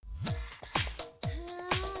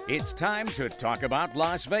It's time to talk about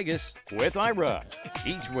Las Vegas with Ira.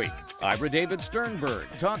 Each week, Ira David Sternberg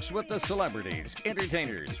talks with the celebrities,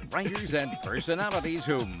 entertainers, writers, and personalities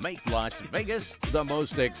who make Las Vegas the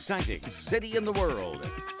most exciting city in the world.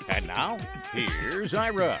 And now, here's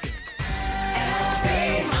Ira.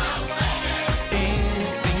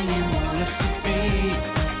 Anything you want us to be,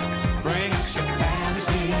 bring us your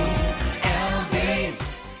fantasy, LV.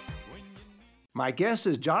 My guest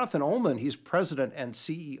is Jonathan Ullman. He's president and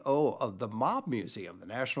CEO of the Mob Museum, the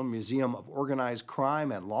National Museum of Organized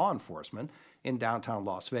Crime and Law Enforcement in downtown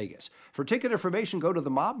Las Vegas. For ticket information, go to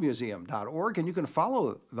themobmuseum.org, and you can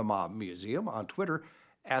follow the Mob Museum on Twitter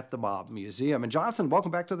at the Mob Museum. And Jonathan,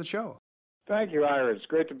 welcome back to the show. Thank you, Ira. It's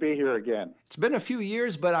great to be here again. It's been a few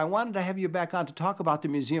years, but I wanted to have you back on to talk about the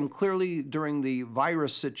museum. Clearly, during the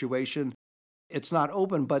virus situation, it's not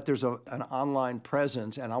open, but there's an online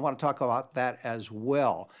presence, and I want to talk about that as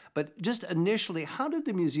well. But just initially, how did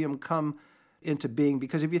the museum come into being?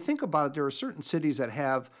 Because if you think about it, there are certain cities that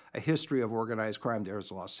have a history of organized crime.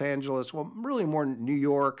 There's Los Angeles, well, really more New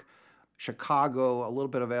York, Chicago, a little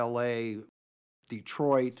bit of LA,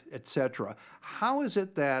 Detroit, etc. How is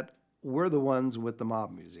it that we're the ones with the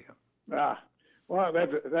Mob Museum? Well,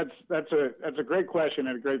 that's a great question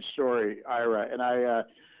and a great story, Ira. And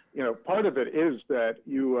part of it is that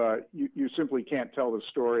you simply can't tell the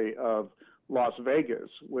story of Las Vegas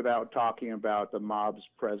without talking about the mob's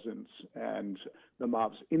presence and the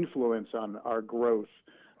mob's influence on our growth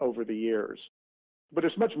over the years. But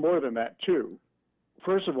it's much more than that, too.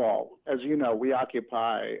 First of all, as you know, we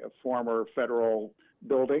occupy a former federal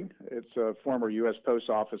building. It's a former U.S. Post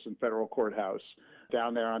Office and federal courthouse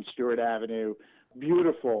down there on Stewart Avenue.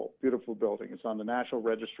 Beautiful, beautiful building. It's on the National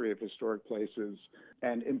Registry of Historic Places,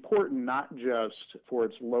 and important not just for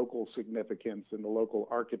its local significance and the local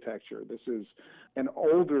architecture. This is an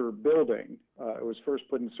older building. It was first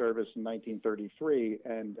put in service in 1933,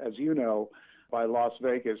 and as you know, by Las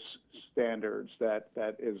Vegas standards, that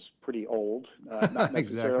is pretty old, not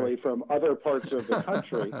necessarily from other parts of the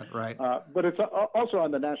country. Right. But it's also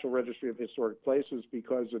on the National Registry of Historic Places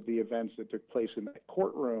because of the events that took place in that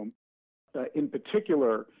courtroom. In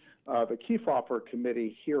particular, the Kefauver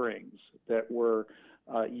Committee hearings that were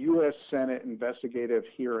U.S. Senate investigative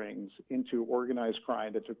hearings into organized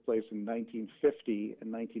crime that took place in 1950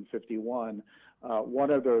 and 1951. One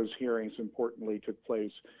of those hearings, importantly, took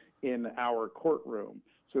place in our courtroom.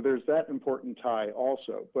 So there's that important tie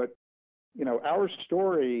also. But, our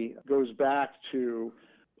story goes back to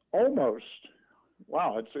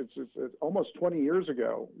almost 20 years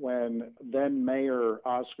ago when then Mayor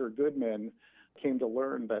Oscar Goodman came to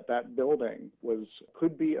learn that building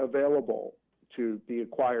could be available to be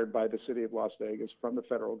acquired by the city of Las Vegas from the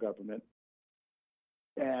federal government.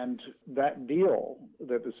 And that deal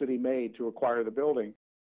that the city made to acquire the building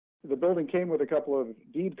came with a couple of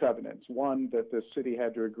deed covenants. One, that the city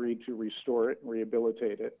had to agree to restore it and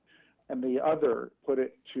rehabilitate it, and the other put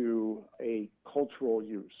it to a cultural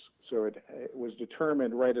use. So it was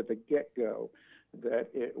determined right at the get-go that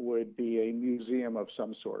it would be a museum of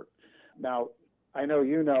some sort. Now, I know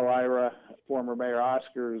you know, Ira, former Mayor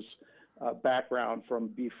Oscar's background from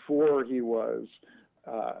before he was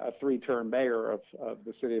a three-term mayor of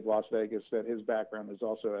the city of Las Vegas, that his background is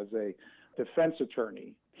also as a defense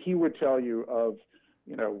attorney. He would tell you of,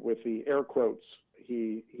 with the air quotes,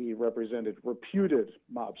 he represented reputed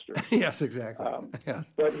mobsters. Yes, exactly. Yeah.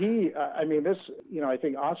 But I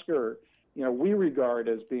think Oscar, we regard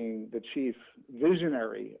as being the chief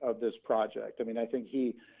visionary of this project. I think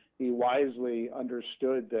he wisely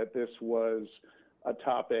understood that this was a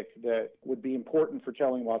topic that would be important for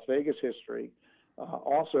telling Las Vegas history,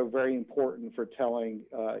 also very important for telling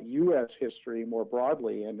U.S. history more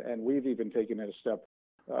broadly. And we've even taken it a step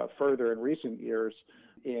further in recent years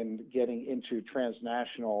in getting into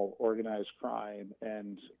transnational organized crime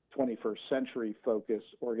and 21st century focused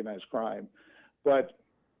organized crime. But,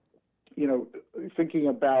 thinking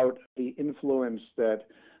about the influence that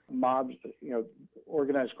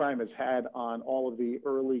organized crime has had on all of the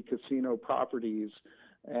early casino properties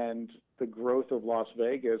and the growth of Las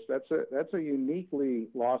Vegas, that's a uniquely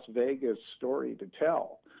Las Vegas story to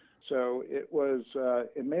tell. So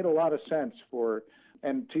it made a lot of sense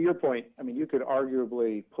and to your point, you could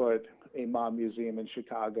arguably put a mob museum in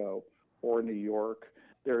Chicago or New York.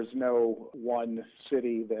 There's no one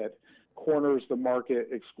city that corners the market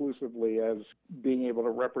exclusively as being able to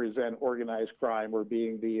represent organized crime or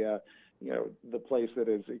being the place that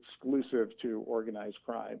is exclusive to organized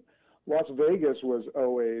crime. Las Vegas was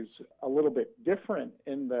always a little bit different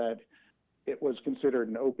in that it was considered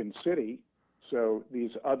an open city. So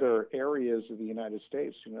these other areas of the United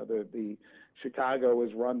States, the Chicago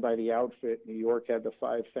was run by the outfit. New York had the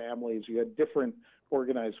Five Families. You had different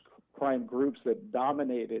organized crime groups that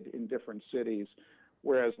dominated in different cities,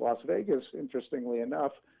 whereas Las Vegas, interestingly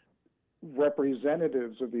enough,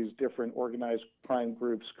 representatives of these different organized crime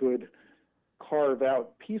groups could carve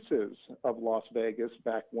out pieces of Las Vegas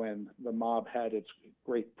back when the mob had its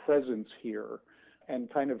great presence here and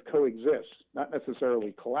kind of coexist, not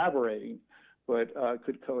necessarily collaborating, but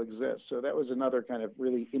could coexist. So that was another kind of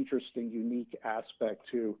really interesting, unique aspect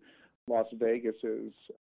to Las Vegas's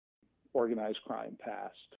organized crime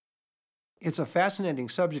past. It's a fascinating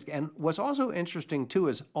subject. And what's also interesting, too,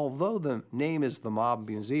 is although the name is the Mob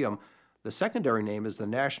Museum, the secondary name is the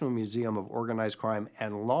National Museum of Organized Crime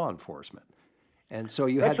and Law Enforcement. And so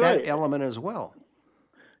you had that element as well.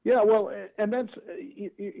 Yeah, well, and that's,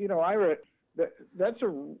 Ira, that's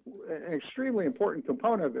an extremely important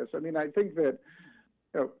component of this. I mean, I think that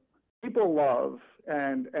people love,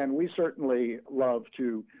 and we certainly love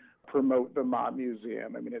to promote the Mob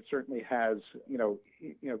Museum. I mean, it certainly has,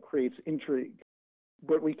 creates intrigue.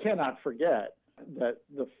 But we cannot forget that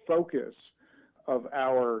the focus of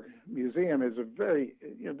our museum is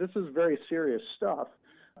this is very serious stuff.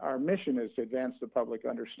 Our mission is to advance the public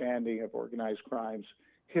understanding of organized crime's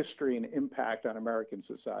history and impact on American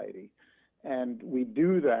society. And we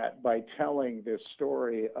do that by telling this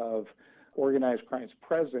story of organized crime's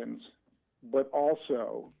presence, but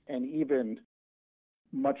also, and even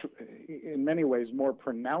in many ways more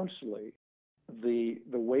pronouncedly, the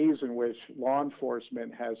ways in which law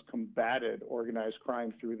enforcement has combated organized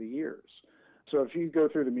crime through the years. So if you go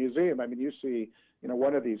through the museum, I mean, you see,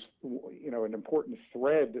 one of these, an important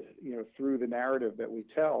thread, through the narrative that we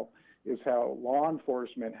tell is how law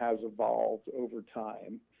enforcement has evolved over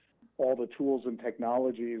time, all the tools and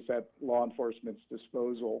technologies at law enforcement's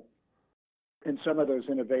disposal. And some of those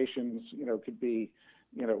innovations, could be,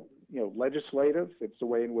 legislative. It's the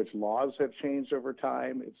way in which laws have changed over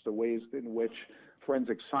time. It's the ways in which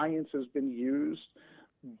forensic science has been used.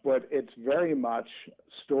 But it's very much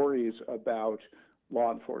stories about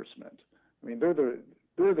law enforcement. I mean, they're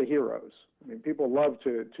the heroes. I mean, people love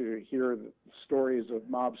to hear the stories of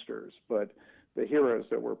mobsters, but the heroes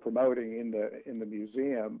that we're promoting in the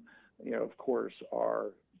museum, of course,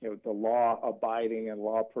 are the law-abiding and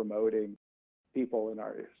law-promoting people in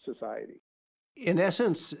our society. In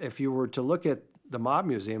essence, if you were to look at the Mob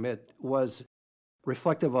Museum, it was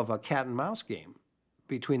reflective of a cat and mouse game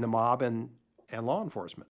between the mob and law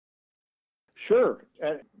enforcement. Sure.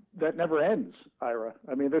 That never ends, Ira.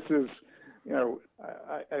 I mean, this is,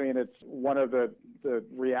 it's one of the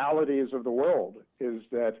realities of the world is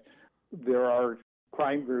that there are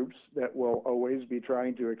crime groups that will always be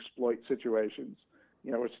trying to exploit situations,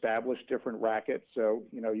 establish different rackets. So,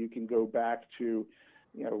 you can go back to,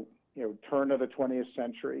 turn of the 20th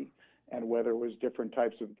century and whether it was different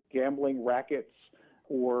types of gambling rackets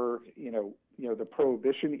or, the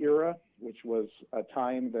Prohibition era, which was a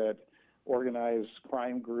time that organized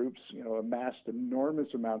crime groups, amassed enormous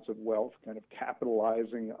amounts of wealth, kind of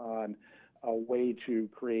capitalizing on a way to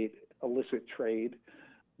create illicit trade.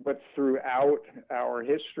 But throughout our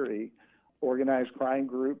history, organized crime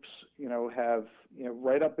groups, have,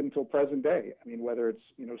 right up until present day, I mean, whether it's,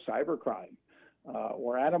 cybercrime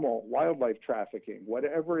or wildlife trafficking,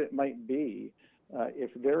 whatever it might be,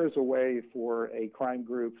 if there is a way for a crime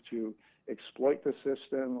group to exploit the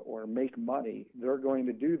system or make money, they're going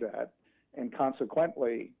to do that. And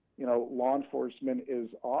consequently, law enforcement is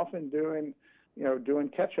often doing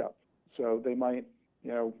catch up. So they might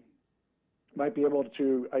be able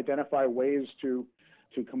to identify ways to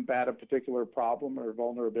combat a particular problem or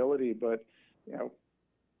vulnerability, but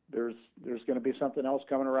there's going to be something else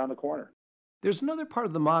coming around the corner. There's another part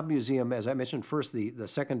of the Mob Museum, as I mentioned first, the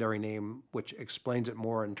secondary name, which explains it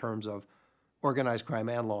more in terms of organized crime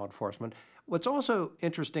and law enforcement. What's also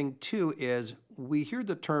interesting, too, is we hear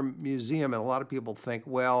the term museum, and a lot of people think,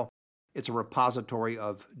 well, it's a repository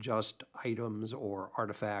of just items or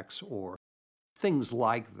artifacts or things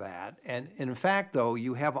like that. And in fact, though,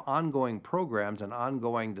 you have ongoing programs and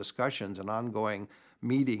ongoing discussions and ongoing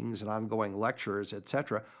meetings and ongoing lectures, et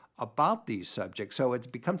cetera, about these subjects. So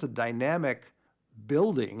it becomes a dynamic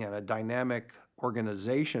building and a dynamic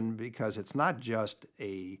organization because it's not just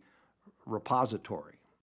a repository.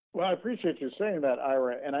 Well, I appreciate you saying that,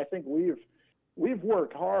 Ira, and I think we've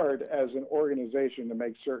worked hard as an organization to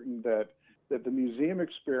make certain that the museum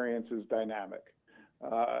experience is dynamic,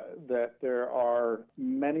 that there are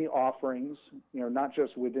many offerings, not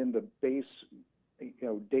just within the base,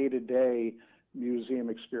 day-to-day museum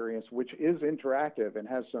experience, which is interactive and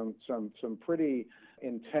has some pretty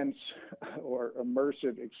intense or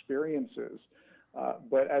immersive experiences.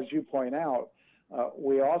 But as you point out,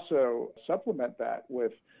 we also supplement that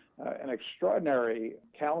with an extraordinary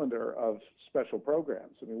calendar of special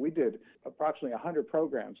programs. I mean, we did approximately 100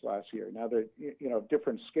 programs last year. Now they're,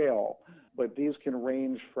 different scale, but these can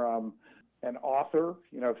range from an author.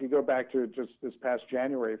 If you go back to just this past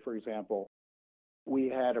January, for example, we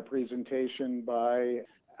had a presentation by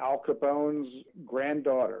Al Capone's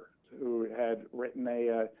granddaughter who had written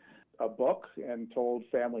a book and told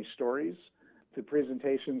family stories. The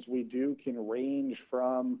presentations we do can range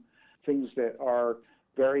from things that are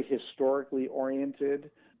very historically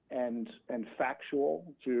oriented and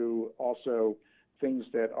factual to also things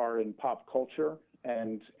that are in pop culture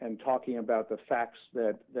and talking about the facts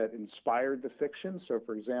that inspired the fiction. So,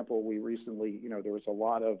 for example, we recently, there was a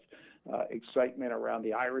lot of excitement around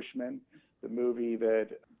The Irishman, the movie that,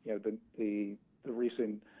 the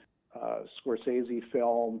recent Scorsese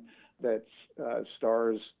film that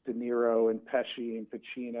stars De Niro and Pesci and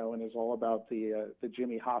Pacino and is all about the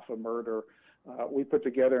Jimmy Hoffa murder. We put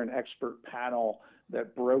together an expert panel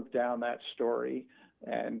that broke down that story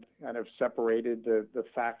and kind of separated the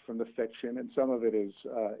fact from the fiction, and some of it is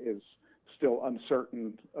still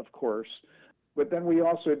uncertain, of course. But then we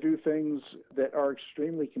also do things that are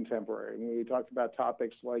extremely contemporary. I mean, we talked about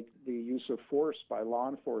topics like the use of force by law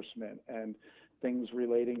enforcement and things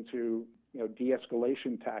relating to,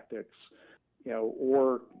 de-escalation tactics,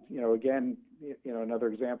 or, again, another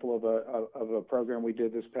example of a program we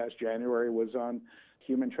did this past January was on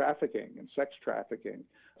human trafficking and sex trafficking.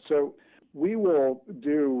 So we will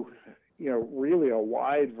do, really a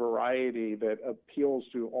wide variety that appeals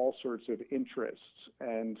to all sorts of interests.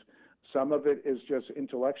 And some of it is just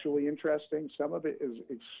intellectually interesting. Some of it is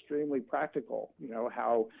extremely practical,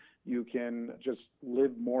 how you can just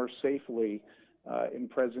live more safely in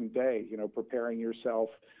present day, preparing yourself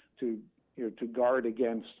to guard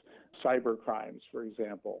against cyber crimes, for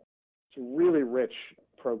example. It's a really rich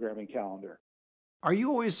programming calendar. Are you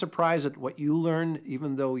always surprised at what you learn,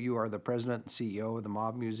 even though you are the president and CEO of the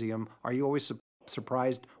Mob Museum? Are you always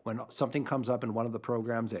surprised when something comes up in one of the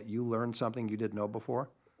programs that you learned something you didn't know before?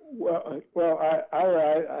 Well,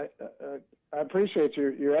 I appreciate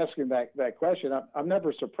you asking that question. I'm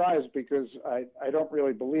never surprised because I don't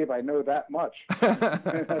really believe I know that much.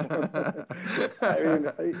 I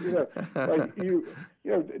mean,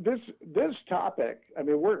 this topic. I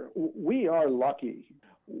mean, we are lucky.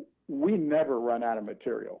 We never run out of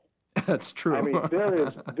material. That's true. I mean,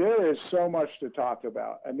 there is so much to talk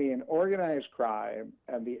about. I mean, organized crime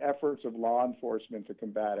and the efforts of law enforcement to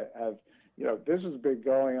combat it have. This has been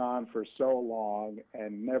going on for so long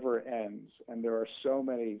and never ends. And there are so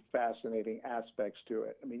many fascinating aspects to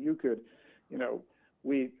it. I mean, you could,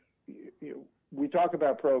 we talk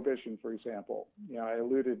about prohibition, for example. I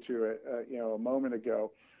alluded to it, a moment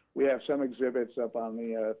ago. We have some exhibits up on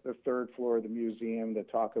the third floor of the museum that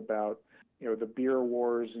talk about, the beer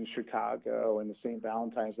wars in Chicago and the St.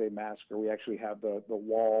 Valentine's Day Massacre. We actually have the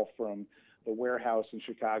wall from the warehouse in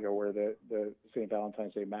Chicago where the St.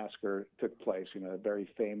 Valentine's Day Massacre took place, a very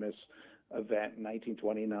famous event in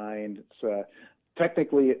 1929. It's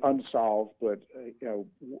technically unsolved, but,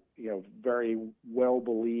 very well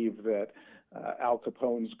believed that Al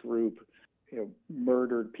Capone's group,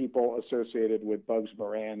 murdered people associated with Bugs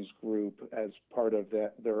Moran's group as part of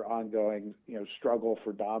their ongoing, struggle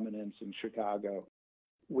for dominance in Chicago.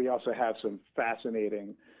 We also have some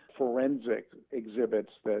fascinating forensic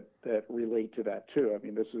exhibits that relate to that too. I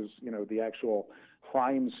mean, this is, the actual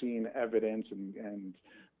crime scene evidence and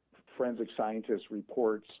forensic scientists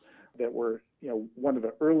reports that were, one of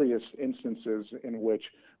the earliest instances in which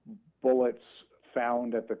bullets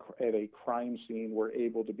found at a crime scene were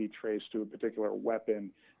able to be traced to a particular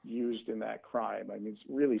weapon used in that crime. I mean, it's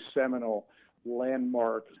really seminal,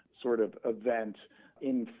 landmark sort of event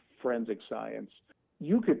in forensic science.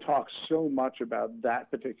 You could talk so much about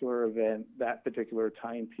that particular event, that particular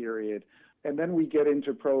time period. And then we get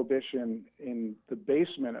into prohibition in the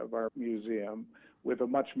basement of our museum with a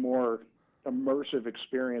much more immersive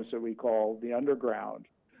experience that we call the underground,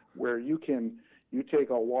 where you take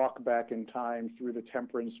a walk back in time through the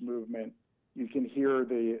temperance movement. You can hear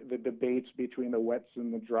the debates between the wets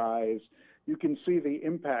and the dries. You can see the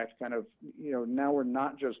impact kind of, now we're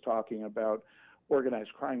not just talking about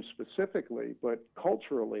organized crime specifically, but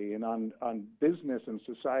culturally and on business and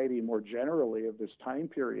society more generally of this time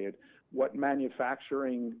period, what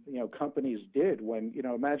manufacturing, companies did when,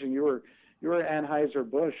 imagine you were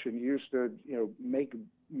Anheuser-Busch and you used to,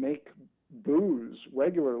 make booze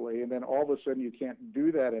regularly, and then all of a sudden you can't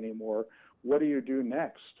do that anymore. What do you do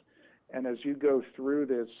next? And as you go through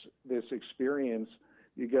this experience,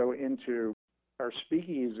 you go into our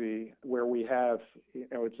speakeasy where we have,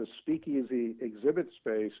 it's a speakeasy exhibit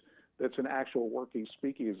space that's an actual working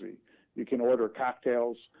speakeasy. You can order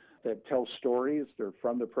cocktails that tell stories. They're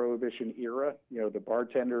from the Prohibition era. The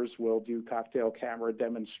bartenders will do cocktail camera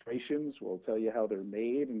demonstrations, will tell you how they're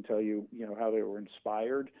made and tell you, how they were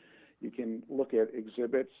inspired. You can look at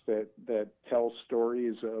exhibits that tell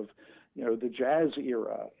stories of, the jazz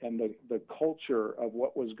era and the culture of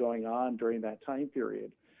what was going on during that time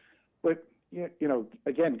period. But,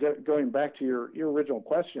 again, going back to your original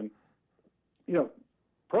question,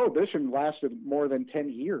 Prohibition lasted more than 10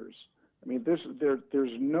 years. I mean, there's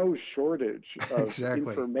no shortage of Exactly.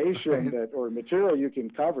 information Right. or material you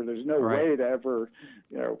can cover. There's no Right. way to ever,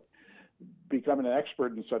 become an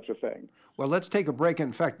expert in such a thing. Well, let's take a break.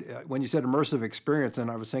 In fact, when you said immersive experience,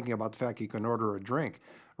 and I was thinking about the fact you can order a drink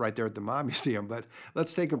right there at the Mob Museum. But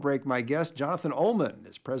let's take a break. My guest, Jonathan Ullman,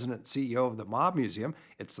 is president and CEO of the Mob Museum.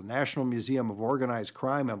 It's the National Museum of Organized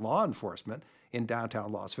Crime and Law Enforcement in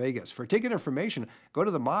downtown Las Vegas. For ticket information, go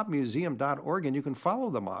to themobmuseum.org, and you can follow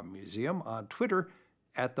the Mob Museum on Twitter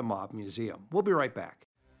at the Mob Museum. We'll be right back.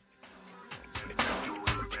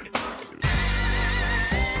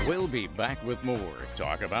 We'll be back with more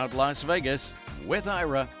Talk About Las Vegas with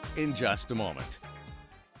Ira in just a moment.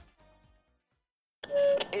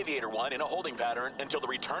 Aviator 1 in a holding pattern until the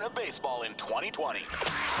return of baseball in 2020.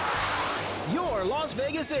 Your Las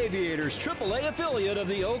Vegas Aviators, AAA affiliate of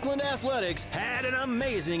the Oakland Athletics, had an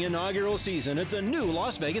amazing inaugural season at the new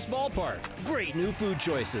Las Vegas ballpark. Great new food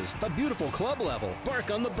choices, a beautiful club level, Bark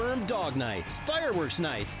on the Berm dog nights, fireworks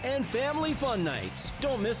nights, and family fun nights.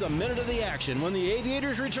 Don't miss a minute of the action when the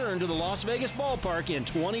Aviators return to the Las Vegas ballpark in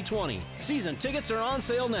 2020. Season tickets are on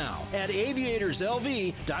sale now at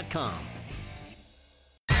aviatorslv.com.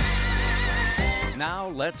 Now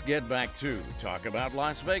let's get back to Talk About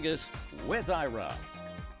Las Vegas with Ira.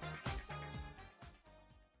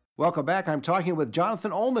 Welcome back. I'm talking with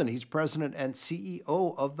Jonathan Ullman. He's president and CEO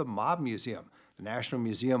of the Mob Museum, the National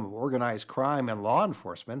Museum of Organized Crime and Law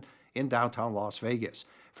Enforcement in downtown Las Vegas.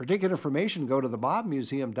 For ticket information, go to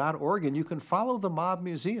themobmuseum.org, and you can follow the Mob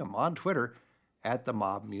Museum on Twitter at the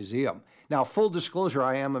Mob Museum. Now, full disclosure,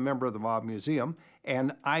 I am a member of the Mob Museum,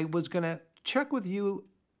 and I was going to check with you,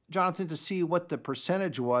 Jonathan, to see what the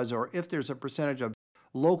percentage was, or if there's a percentage of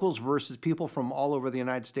locals versus people from all over the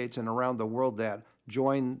United States and around the world that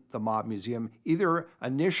join the Mob Museum, either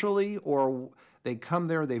initially or they come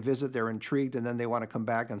there, they visit, they're intrigued, and then they want to come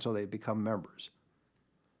back, and so they become members.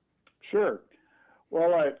 Sure.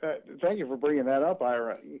 Well, thank you for bringing that up,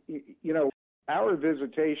 Ira. Our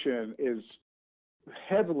visitation is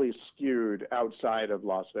heavily skewed outside of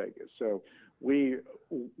Las Vegas. So we're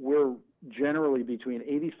generally between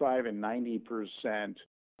 85 and 90%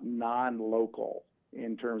 non-local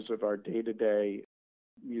in terms of our day-to-day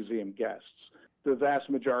museum guests. The vast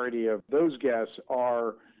majority of those guests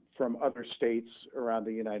are from other states around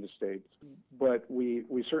the United States, but we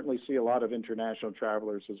certainly see a lot of international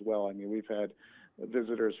travelers as well. I mean, we've had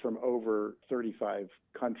visitors from over 35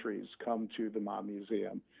 countries come to the Mob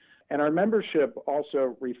Museum. And our membership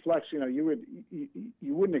also reflects, you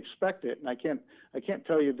wouldn't expect it, and I can't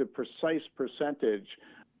tell you the precise percentage,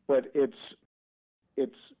 but it's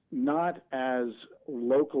not as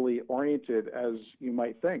locally oriented as you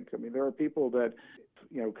might think. I mean, there are people that,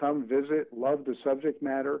 come visit, love the subject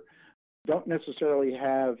matter, don't necessarily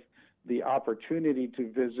have the opportunity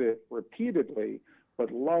to visit repeatedly,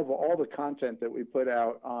 but love all the content that we put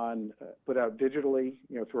out digitally,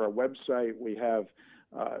 through our website. We have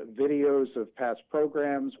videos of past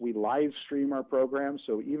programs. We live stream our programs.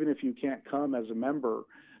 So even if you can't come as a member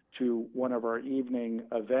to one of our evening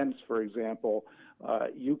events, for example,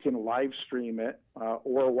 you can live stream it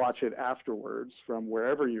or watch it afterwards from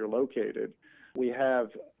wherever you're located. We have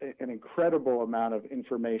an incredible amount of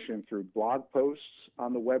information through blog posts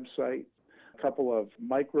on the website, a couple of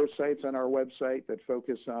microsites on our website that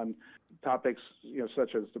focus on topics,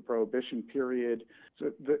 such as the Prohibition period.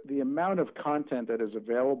 So the amount of content that is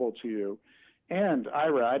available to you. And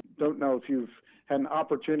Ira, I don't know if you've had an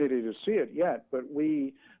opportunity to see it yet, but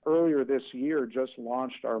we earlier this year just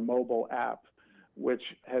launched our mobile app, which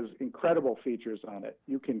has incredible features on it.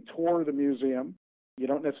 You can tour the museum. You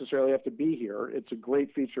don't necessarily have to be here. It's a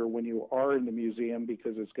great feature when you are in the museum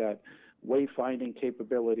because it's got wayfinding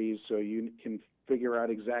capabilities, so you can figure out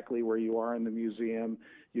exactly where you are in the museum.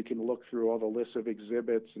 You can look through all the lists of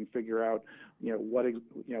exhibits and figure out,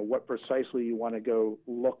 what precisely you want to go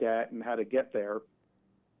look at and how to get there.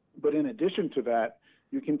 But in addition to that,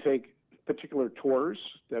 you can take particular tours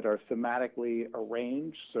that are thematically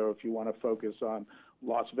arranged. So if you want to focus on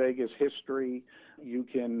Las Vegas history. You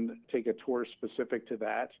can take a tour specific to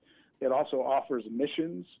that. It also offers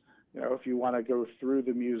missions. If you want to go through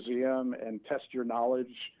the museum and test your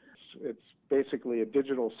knowledge, it's basically a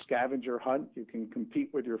digital scavenger hunt. You can compete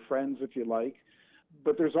with your friends if you like.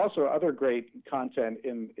 But there's also other great content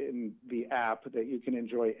in the app that you can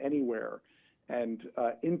enjoy anywhere. And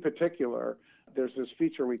in particular, there's this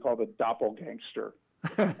feature we call the Doppelgangster.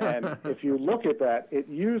 And if you look at that, it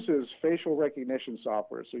uses facial recognition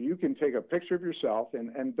software. So you can take a picture of yourself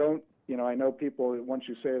and don't, I know people, once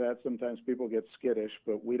you say that, sometimes people get skittish,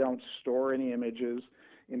 but we don't store any images.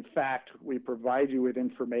 In fact, we provide you with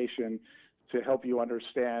information to help you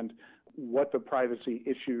understand what the privacy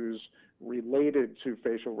issues related to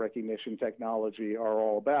facial recognition technology are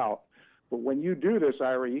all about. But when you do this,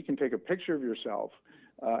 Ira, you can take a picture of yourself,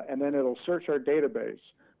 and then it'll search our database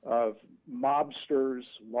of mobsters,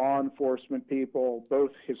 law enforcement people,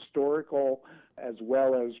 both historical as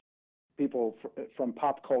well as people from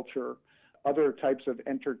pop culture, other types of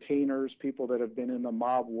entertainers, people that have been in the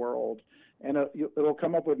mob world, and it'll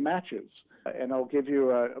come up with matches, and it'll give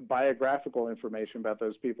you biographical information about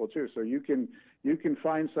those people too. So you can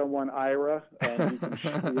find someone, Ira, and you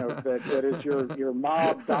can, that is your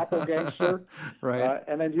mob doppelganger, right?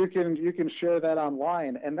 And then you can share that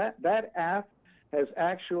online. And that app has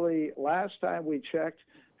actually, last time we checked,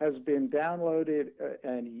 has been downloaded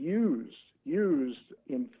and used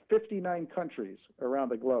in 59 countries around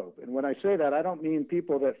the globe. And when I say that, I don't mean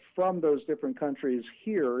people that from those different countries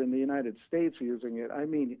here in the United States using it. I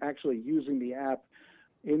mean actually using the app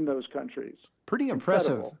in those countries. Pretty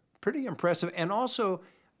impressive. Incredible. Pretty impressive. And also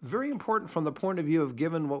very important from the point of view of,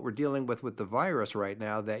 given what we're dealing with the virus right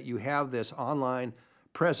now, that you have this online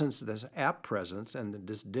presence, this app presence, and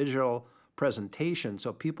this digital presentation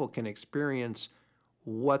so people can experience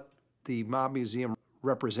what the Mob Museum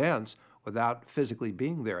represents without physically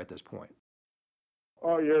being there at this point.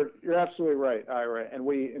 Oh, you're absolutely right, Ira. And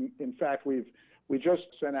we, in fact, we just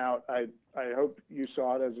sent out, I hope you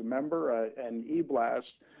saw it as a member, an e-blast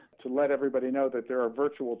to let everybody know that there are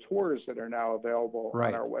virtual tours that are now available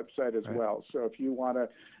on our website as well. So if you want to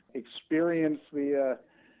experience the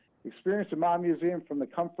Mob Museum from the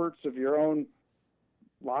comforts of your own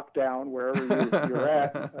lockdown, wherever you're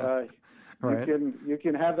at, you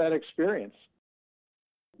can have that experience.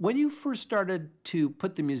 When you first started to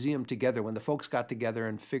put the museum together, when the folks got together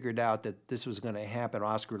and figured out that this was going to happen,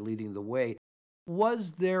 Oscar leading the way, was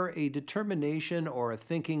there a determination or a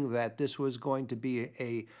thinking that this was going to be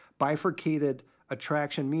a bifurcated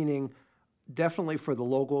attraction, meaning definitely for the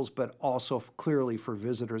locals, but also clearly for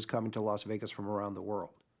visitors coming to Las Vegas from around the world?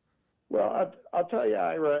 Well, I'll tell you,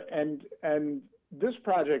 Ira, and this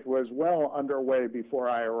project was well underway before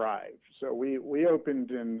I arrived. So we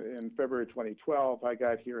opened in February 2012. I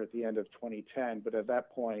got here at the end of 2010, but at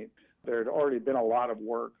that point, there had already been a lot of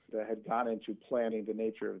work that had gone into planning the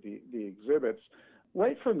nature of the exhibits.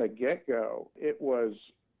 Right from the get-go, it was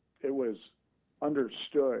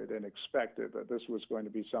understood and expected that this was going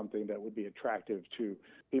to be something that would be attractive to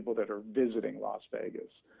people that are visiting Las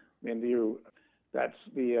Vegas. I mean, that's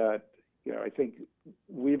the I think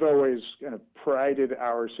we've always kind of prided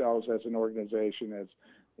ourselves as an organization as,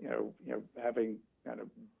 having kind of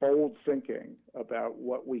bold thinking about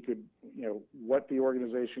what we could, what the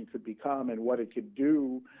organization could become and what it could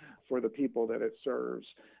do for the people that it serves.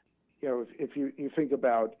 If you think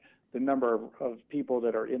about the number of people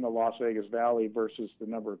that are in the Las Vegas Valley versus the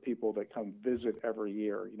number of people that come visit every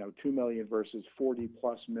year, 2 million versus 40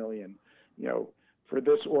 plus million, for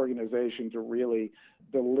this organization to really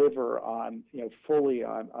deliver on, fully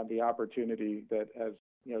on the opportunity that has,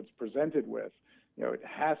 it's presented with, it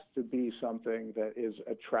has to be something that is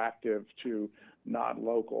attractive to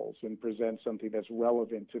non-locals and present something that's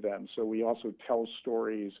relevant to them. So we also tell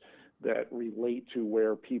stories that relate to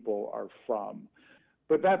where people are from.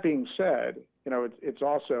 But that being said, it's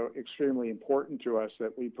also extremely important to us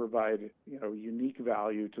that we provide, unique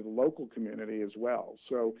value to the local community as well.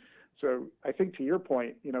 So I think to your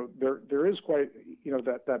point, there is quite,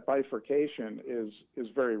 that bifurcation is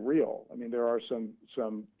very real. I mean, there are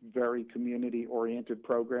some very community-oriented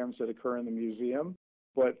programs that occur in the museum,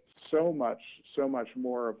 but so much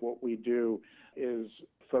more of what we do is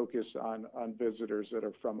focused on visitors that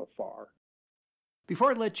are from afar.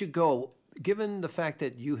 Before I let you go, given the fact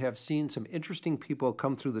that you have seen some interesting people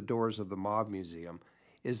come through the doors of the Mob Museum,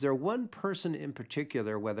 is there one person in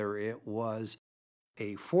particular, whether it was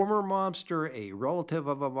a former mobster, a relative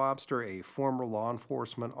of a mobster, a former law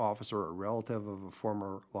enforcement officer, a relative of a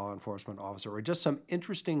former law enforcement officer, or just some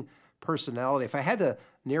interesting personality? If I had to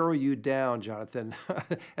narrow you down, Jonathan,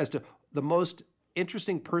 as to the most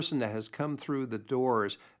interesting person that has come through the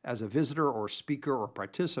doors as a visitor or speaker or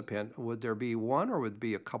participant, would there be one or would it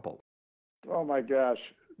be a couple? Oh my gosh,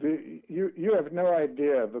 you have no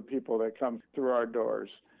idea of the people that come through our doors,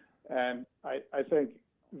 and I think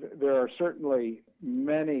there are certainly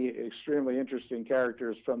many extremely interesting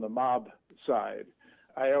characters from the mob side.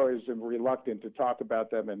 I always am reluctant to talk about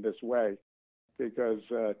them in this way because,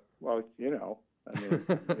 well, you know, I mean,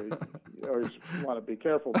 you always want to be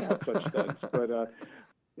careful about such things. But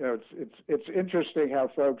you know, it's interesting how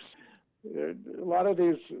folks, a lot of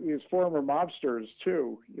these former mobsters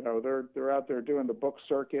too. You know, they're out there doing the book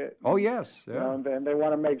circuit. Oh yes, yeah. You know, and they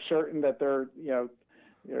want to make certain that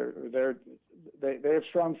they have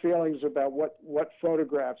strong feelings about what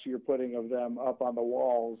photographs you're putting of them up on the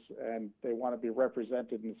walls, and they want to be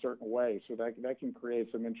represented in a certain way. So that can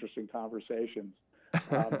create some interesting conversations.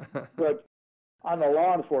 But on the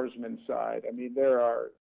law enforcement side, I mean, there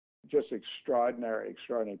are just extraordinary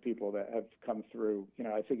people that have come through. You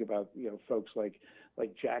know, I think about, you know, folks like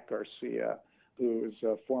Jack Garcia, who is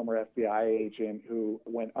a former FBI agent who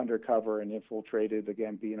went undercover and infiltrated the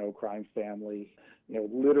Gambino crime family. You know,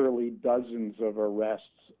 literally dozens of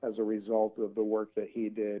arrests as a result of the work that he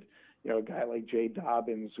did. You know, a guy like Jay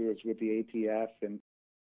Dobbins, who was with the ATF and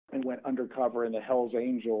went undercover in the Hells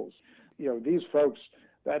Angels. You know, these folks,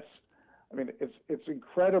 it's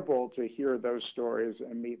incredible to hear those stories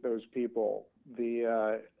and meet those people.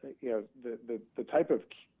 The type of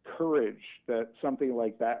courage that something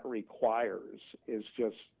like that requires is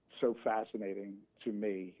just so fascinating to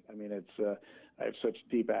me. I mean, I have such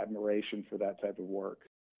deep admiration for that type of work.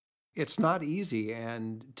 It's not easy,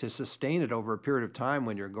 and to sustain it over a period of time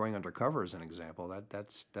when you're going undercover, as an example,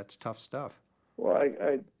 that's tough stuff. Well,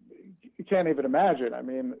 I can't even imagine. I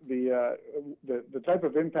mean, the type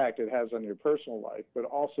of impact it has on your personal life, but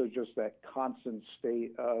also just that constant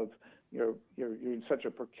state of, you know, you're in such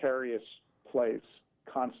a precarious place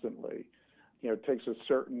constantly. You know, it takes a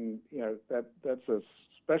certain, you know, that's a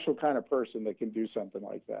special kind of person that can do something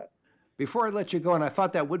like that. Before I let you go, and I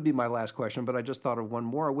thought that would be my last question, but I just thought of one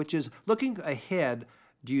more, which is looking ahead,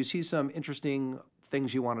 do you see some interesting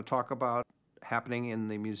things you want to talk about happening in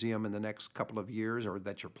the museum in the next couple of years, or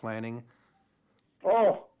that you're planning?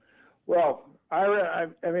 Oh, well, I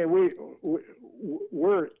mean,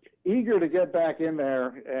 we're eager to get back in there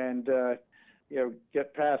and, you know,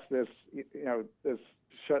 get past this, you know, this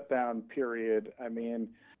shutdown period. I mean,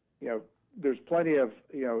 you know, there's plenty of,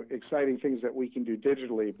 you know, exciting things that we can do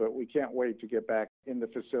digitally, but we can't wait to get back in the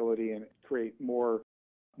facility and create more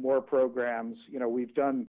programs. You know, we've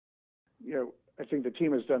done, you know, I think the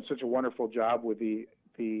team has done such a wonderful job with the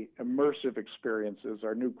immersive experiences,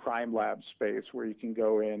 our new crime lab space where you can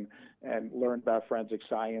go in and learn about forensic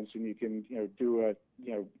science, and you can, you know, do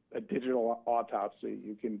a digital autopsy.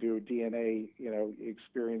 You can do DNA, you know,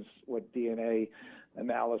 experience what DNA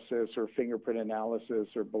analysis or fingerprint analysis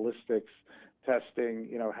or ballistics testing,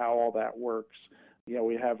 you know, how all that works. You know,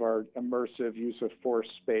 we have our immersive use of force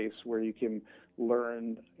space where you can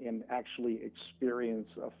learn and actually experience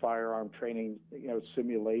a firearm training, you know,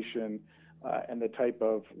 simulation, and the type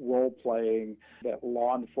of role playing that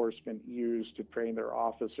law enforcement use to train their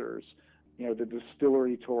officers. You know, the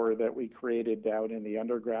distillery tour that we created down in the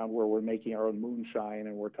underground where we're making our own moonshine,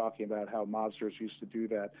 and we're talking about how mobsters used to do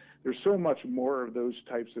that. There's so much more of those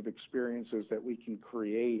types of experiences that we can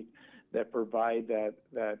create that provide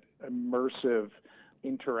that immersive,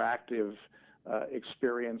 interactive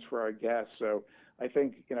experience for our guests. So I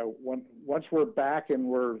think, you know, once we're back and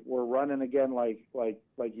we're running again like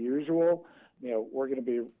usual, you know, we're going to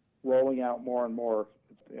be rolling out more and more.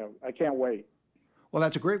 You know, I can't wait. Well,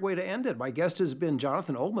 that's a great way to end it. My guest has been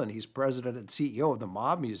Jonathan Oldman. He's president and CEO of the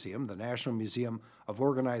Mob Museum, the National Museum of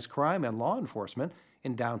Organized Crime and Law Enforcement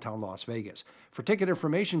in downtown Las Vegas. For ticket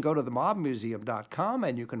information, go to themobmuseum.com,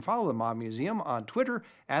 and you can follow the Mob Museum on Twitter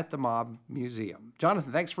at the Mob Museum.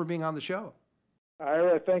 Jonathan, thanks for being on the show.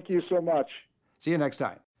 Ira, thank you so much. See you next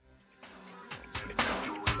time.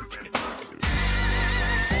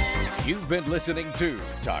 You've been listening to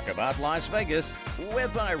Talk About Las Vegas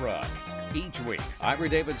with Ira. Each week, Ira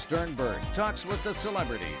David Sternberg talks with the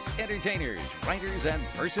celebrities, entertainers, writers, and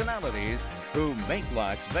personalities who make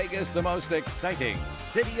Las Vegas the most exciting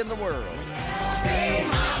city in the world.